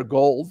put their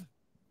gold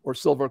or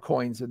silver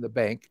coins in the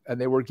bank, and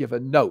they were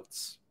given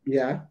notes.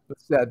 Yeah.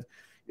 That said,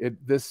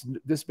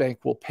 this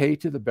bank will pay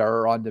to the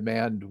bearer on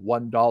demand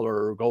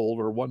 $1 gold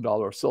or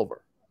 $1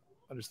 silver.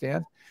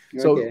 Understand?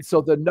 Okay.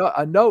 So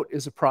a note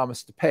is a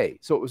promise to pay.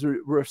 So it was a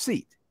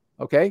receipt.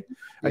 Okay.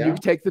 And you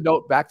can take the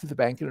note back to the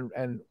bank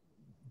and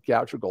get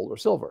out your gold or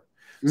silver.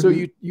 So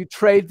you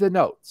trade the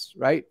notes,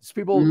 right? So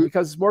people,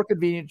 because it's more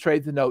convenient to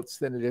trade the notes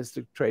than it is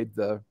to trade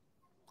the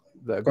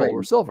gold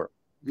or silver.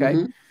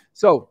 Okay.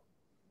 So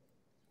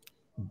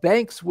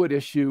banks would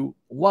issue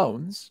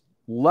loans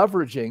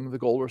leveraging the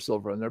gold or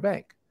silver in their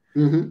bank.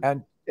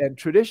 And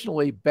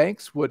traditionally,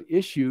 banks would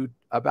issue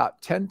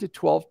about 10 to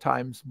 12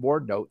 times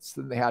more notes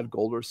than they had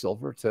gold or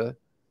silver to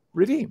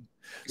redeem.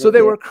 So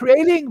they were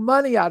creating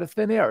money out of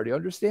thin air. Do you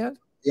understand?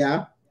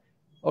 Yeah.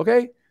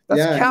 Okay.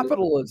 That's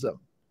capitalism.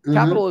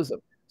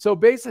 Capitalism. So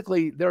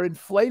basically, they're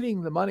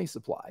inflating the money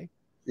supply.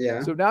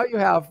 Yeah. So now you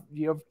have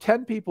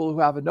 10 people who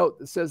have a note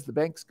that says the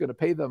bank's going to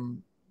pay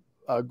them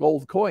a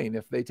gold coin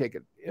if they take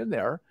it in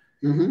there,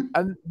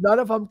 and none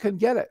of them can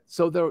get it.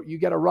 So you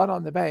get a run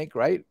on the bank,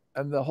 right?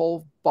 And the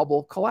whole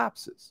bubble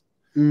collapses.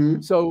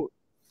 So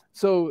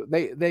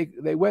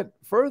they went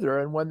further,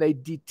 and when they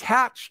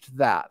detached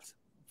that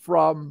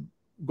from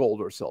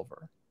gold or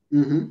silver,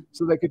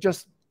 so they could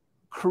just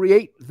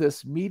create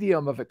this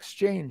medium of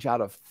exchange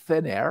out of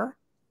thin air.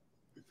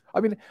 I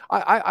mean,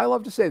 I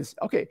love to say this.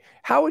 Okay,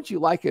 how would you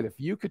like it if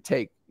you could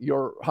take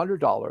your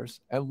 $100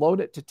 and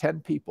loan it to 10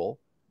 people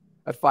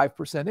at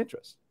 5%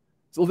 interest?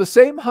 So the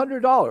same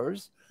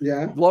 $100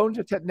 loaned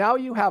to 10, now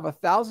you have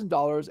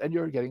 $1,000 and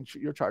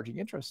you're charging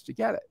interest to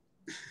get it.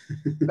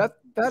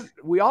 that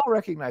we all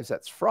recognize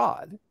that's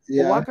fraud.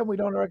 Well, why come we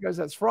don't recognize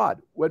that's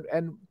fraud?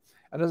 And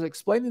as I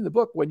explained in the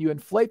book, when you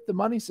inflate the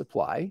money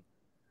supply,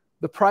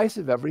 the price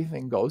of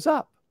everything goes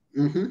up.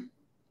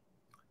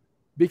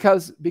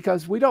 Because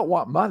we don't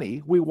want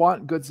money, we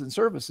want goods and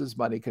services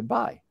money can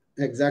buy.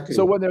 Exactly.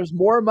 So when there's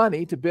more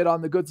money to bid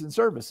on the goods and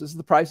services,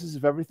 the prices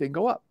of everything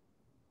go up.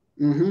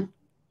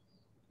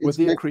 With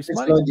the increased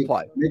money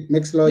supply.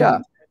 Makes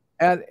logic.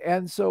 Yeah.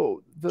 And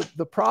so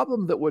the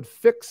problem that would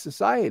fix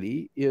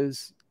society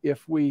is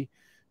if we,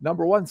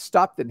 number one,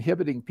 stopped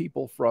inhibiting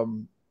people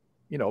from,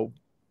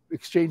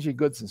 exchanging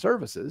goods and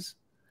services.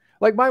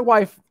 Like my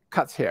wife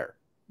cuts hair.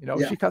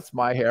 She cuts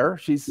my hair.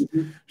 She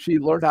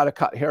learned how to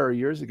cut hair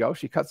years ago.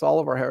 She cuts all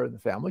of our hair in the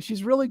family.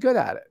 She's really good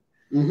at it.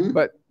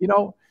 But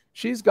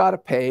she's got to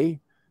pay.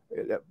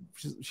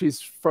 She's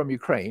from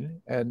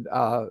Ukraine, and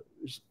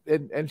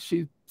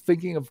she's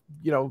thinking of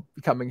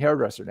becoming a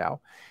hairdresser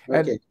now.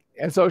 And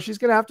so she's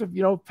going to have to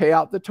pay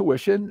out the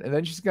tuition, and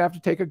then she's going to have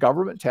to take a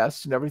government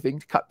test and everything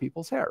to cut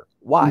people's hair.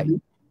 Why?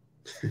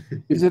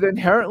 Is it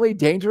inherently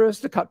dangerous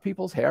to cut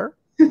people's hair?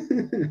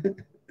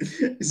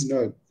 It's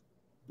not.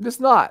 It's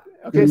not.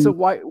 Okay, so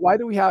why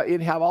do we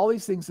have all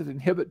these things that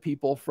inhibit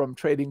people from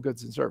trading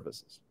goods and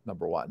services?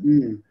 Number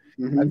one.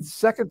 And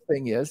second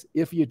thing is,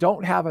 if you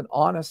don't have an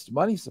honest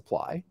money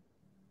supply,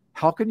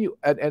 how can you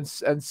and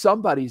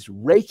somebody's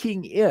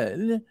raking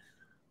in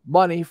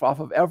money off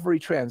of every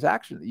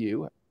transaction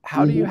that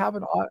how do you have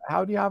an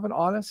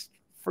honest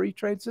free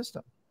trade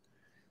system?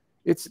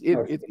 The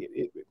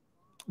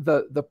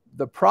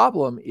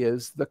problem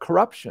is the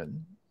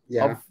corruption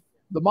of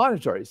the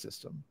monetary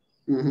system.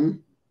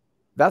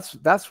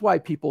 That's why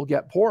people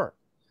get poor,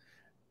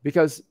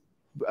 because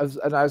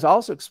and I was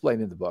also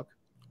explaining in the book,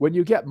 when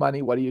you get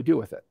money, what do you do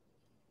with it?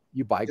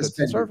 You buy goods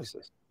and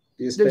services.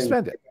 You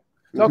spend it.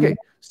 Okay,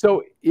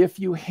 so if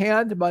you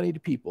hand money to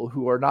people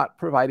who are not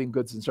providing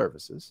goods and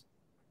services,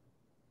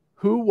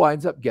 who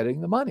winds up getting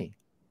the money?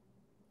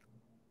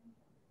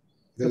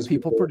 The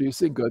people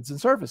producing goods and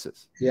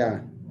services.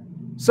 Yeah.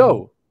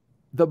 So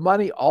the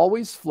money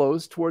always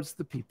flows towards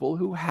the people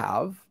who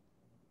have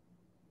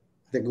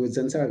the goods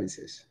and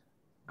services.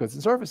 Goods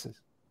and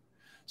services.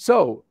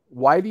 So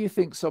why do you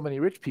think so many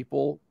rich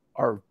people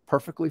are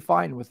perfectly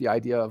fine with the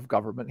idea of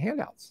government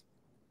handouts?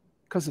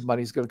 Because the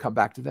money's going to come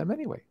back to them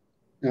anyway.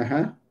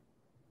 You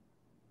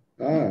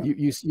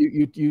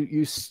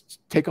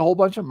take a whole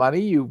bunch of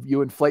money,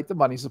 you inflate the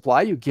money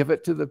supply, you give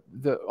it to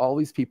all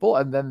these people,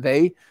 and then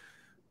they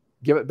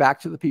give it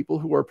back to the people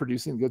who are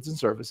producing goods and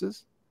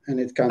services, and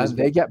it comes. And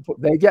they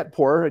get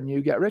poorer, and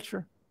you get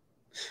richer.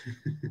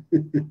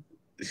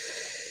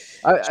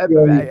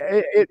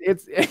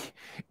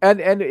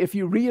 And if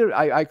you read it,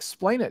 I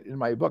explain it in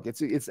my book.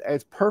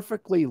 It's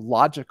perfectly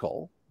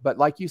logical, but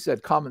like you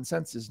said, common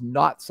sense is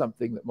not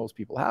something that most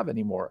people have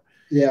anymore.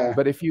 Yeah.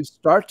 But if you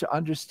start to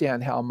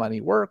understand how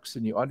money works,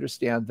 and you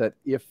understand that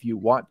if you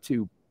want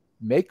to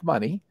make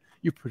money,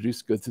 you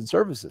produce goods and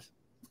services.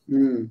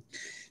 Mm.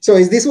 So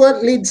is this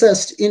what leads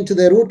us into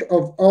the root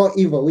of all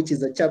evil, which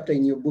is a chapter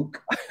in your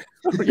book?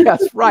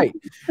 Yes, right.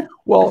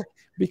 Well,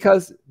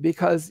 because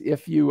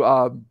if you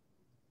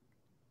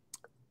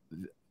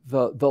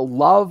the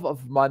love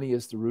of money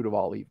is the root of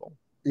all evil.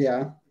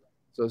 Yeah.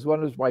 So as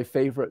one of my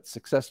favorite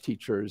success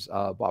teachers,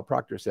 Bob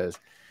Proctor, says,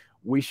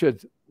 we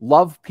should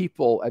love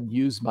people and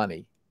use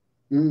money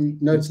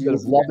Not instead of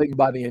using it. loving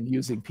money and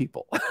using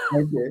people.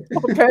 Okay.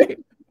 Okay,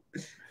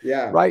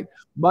 Yeah. right?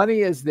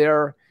 Money is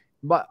there,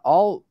 but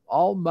all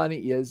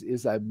money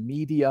is a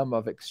medium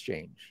of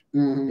exchange.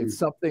 Mm-hmm. It's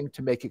something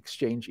to make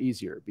exchange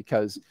easier,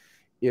 because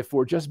if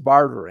we're just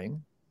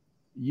bartering,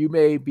 you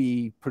may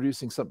be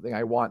producing something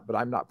I want, but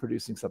I'm not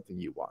producing something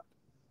you want.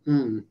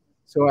 Mm.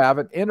 So I have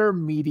an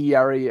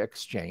intermediary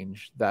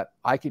exchange that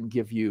I can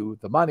give you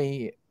the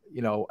money,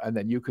 and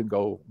then you can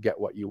go get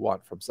what you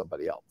want from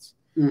somebody else.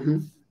 Mm-hmm.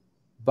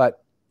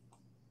 But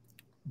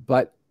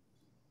but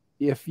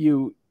if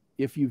you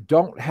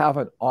don't have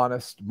an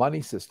honest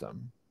money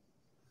system,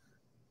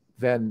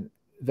 then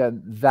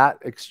that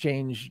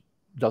exchange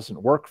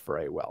doesn't work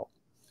very well.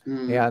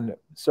 Mm. And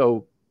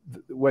so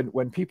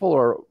when people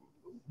are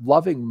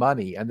loving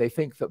money and they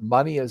think that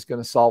money is going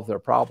to solve their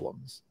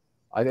problems,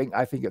 I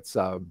think it's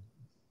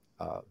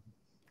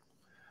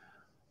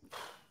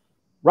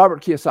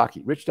Robert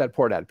Kiyosaki, Rich Dad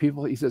Poor Dad.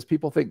 He says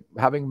people think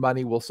having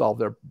money will solve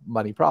their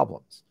money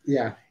problems.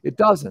 Yeah. It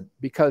doesn't,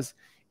 because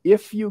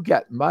if you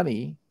get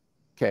money,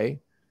 okay,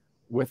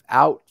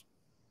 without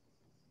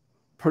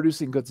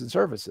producing goods and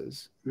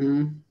services,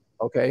 Mm.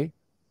 okay,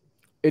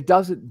 it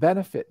doesn't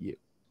benefit you.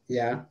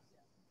 Yeah.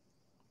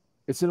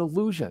 It's an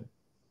illusion.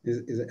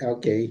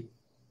 Okay.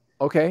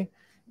 Okay,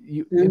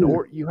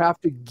 Mm. you have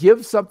to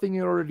give something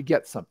in order to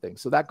get something.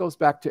 So that goes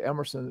back to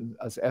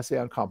Emerson's essay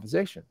on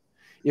compensation.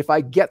 If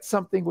I get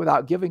something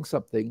without giving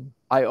something,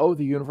 I owe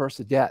the universe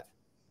a debt,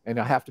 and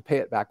I have to pay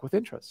it back with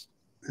interest.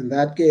 In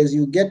that case,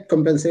 you get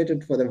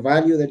compensated for the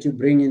value that you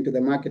bring into the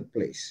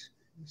marketplace.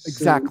 So,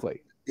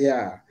 Exactly.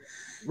 yeah.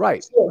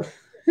 Right. So,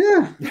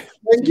 yeah.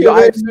 Thank You, you I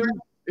very much.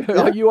 assume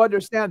Yeah. you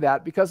understand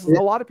that, because a Yeah.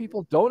 lot of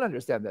people don't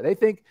understand that. They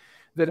think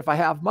that if I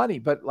have money,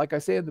 but like I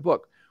say in the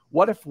book,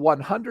 what if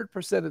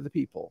 100% of the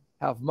people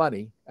have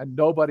money and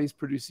nobody's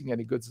producing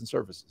any goods and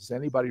services? Is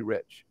anybody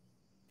rich?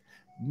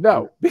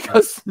 No,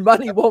 because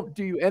money won't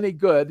do you any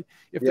good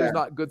if Yeah. there's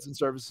not goods and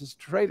services to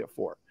trade it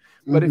for.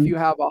 But if Mm-hmm. you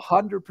have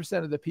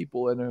 100% of the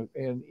people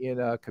in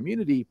a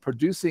community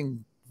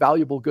producing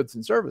valuable goods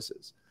and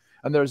services,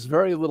 and there's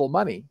very little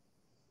money,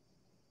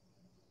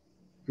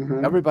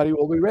 Mm-hmm. everybody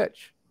will be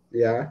rich.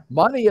 Yeah.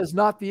 Money is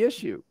not the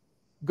issue.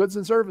 Goods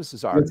and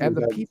services are. Goods and And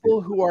the services.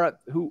 people who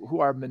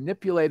are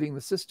manipulating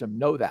the system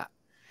know that.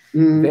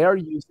 Mm-hmm. They're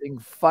using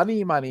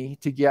funny money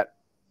to get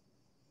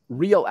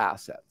real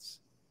assets,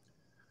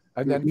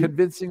 and then Mm-hmm.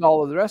 convincing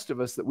all of the rest of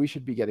us that we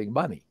should be getting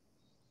money.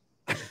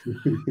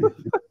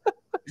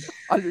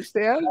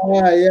 Understand?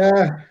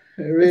 Yeah.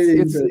 It's Really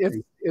it's it's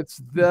interesting.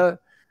 it's the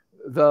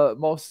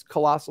most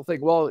colossal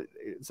thing. Well,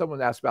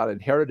 someone asked about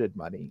inherited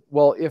money.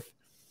 Well, if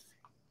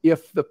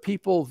the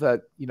people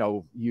that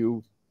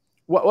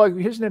well,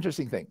 here's an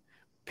interesting thing.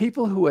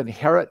 People who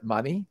inherit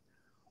money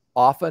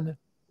often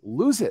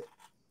lose it.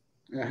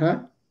 Uh-huh.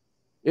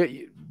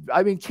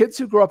 I mean, kids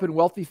who grow up in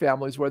wealthy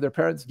families where their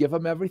parents give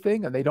them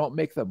everything and they don't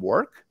make them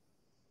work,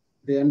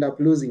 They end up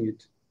losing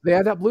it. they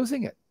end up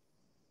losing it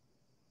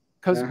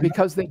Uh-huh.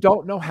 because they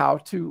don't know how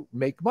to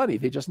make money.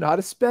 They just know how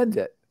to spend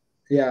it.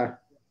 Yeah.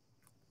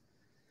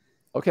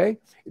 Okay.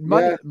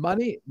 Yeah.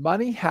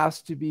 Money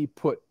has to be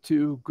put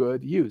to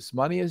good use.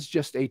 Money is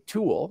just a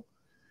tool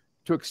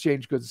to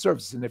exchange goods and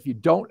services. And if you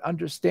don't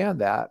understand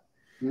that,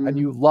 and Mm-hmm.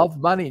 you love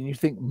money and you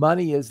think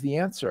money is the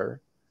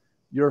answer,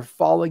 you're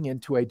falling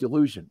into a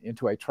delusion,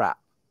 into a trap.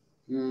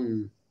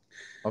 Mm.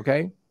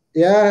 Okay.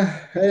 Yeah.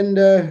 And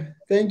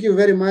thank you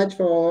very much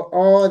for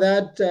all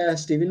that,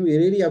 Stephen. We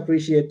really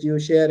appreciate you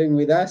sharing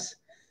with us.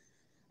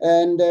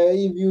 And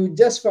if you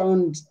just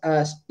found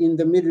us in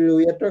the middle,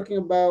 we are talking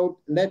about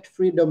Let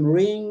Freedom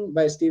Ring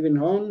by Stephen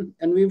Horne.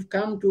 And we've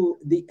come to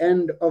the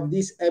end of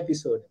this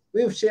episode.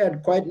 We've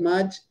shared quite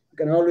much. You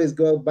can always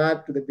go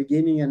back to the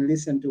beginning and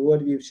listen to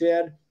what we've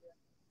shared.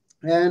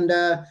 And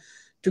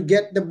to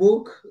get the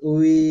book,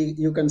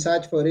 you can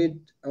search for it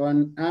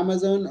on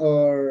Amazon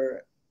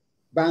or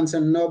Barnes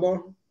and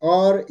Noble,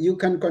 or you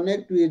can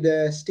connect with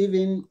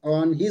Stephen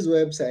on his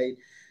website,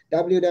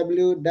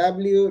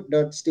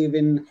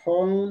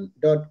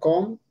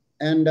 www.stephenhorn.com,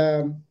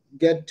 and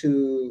get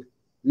to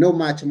know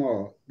much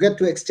more. Get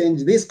to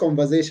exchange these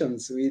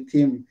conversations with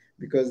him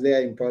because they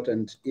are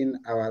important in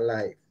our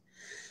life.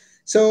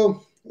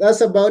 So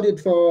that's about it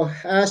for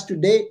us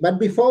today. But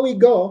before we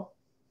go,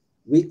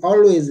 we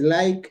always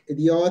like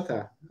the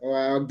author or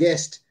our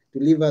guest to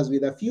leave us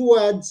with a few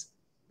words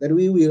that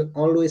we will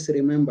always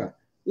remember.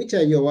 Which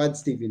are your words,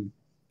 Stephen?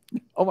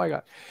 Oh my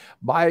God.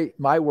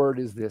 My word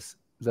is this: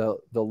 the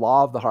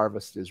law of the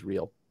harvest is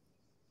real.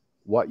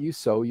 What you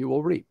sow, you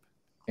will reap.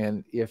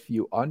 And if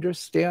you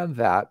understand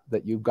that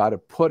you've got to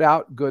put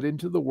out good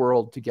into the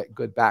world to get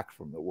good back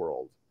from the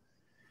world,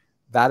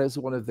 that is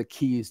one of the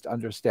keys to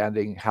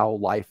understanding how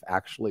life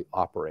actually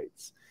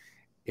operates.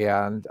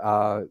 And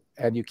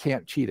you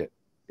can't cheat it.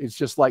 It's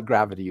just like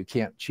gravity. You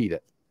can't cheat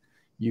it.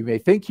 You may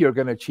think you're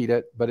going to cheat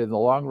it, but in the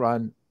long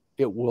run,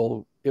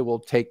 it'll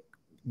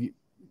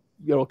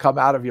come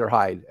out of your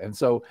hide. And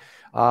so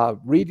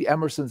read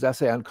Emerson's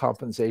essay on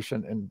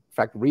compensation. In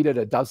fact, read it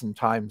a dozen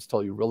times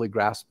till you really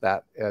grasp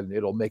that, and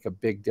it'll make a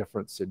big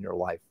difference in your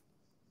life.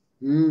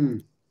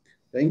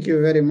 Thank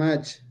you very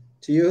much.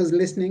 To you who's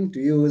listening, to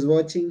you who's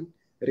watching,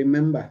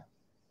 remember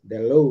the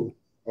law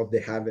of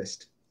the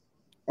harvest.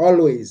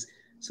 Always,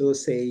 so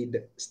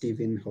said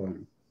Stephen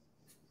Horne.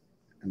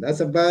 And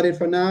that's about it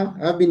for now.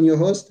 I've been your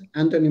host,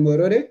 Anthony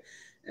Morore,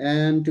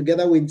 and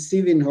together with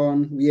Stephen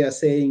Horne, we are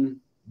saying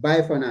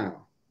bye for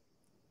now.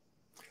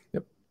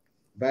 Yep.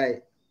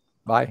 Bye.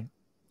 Bye.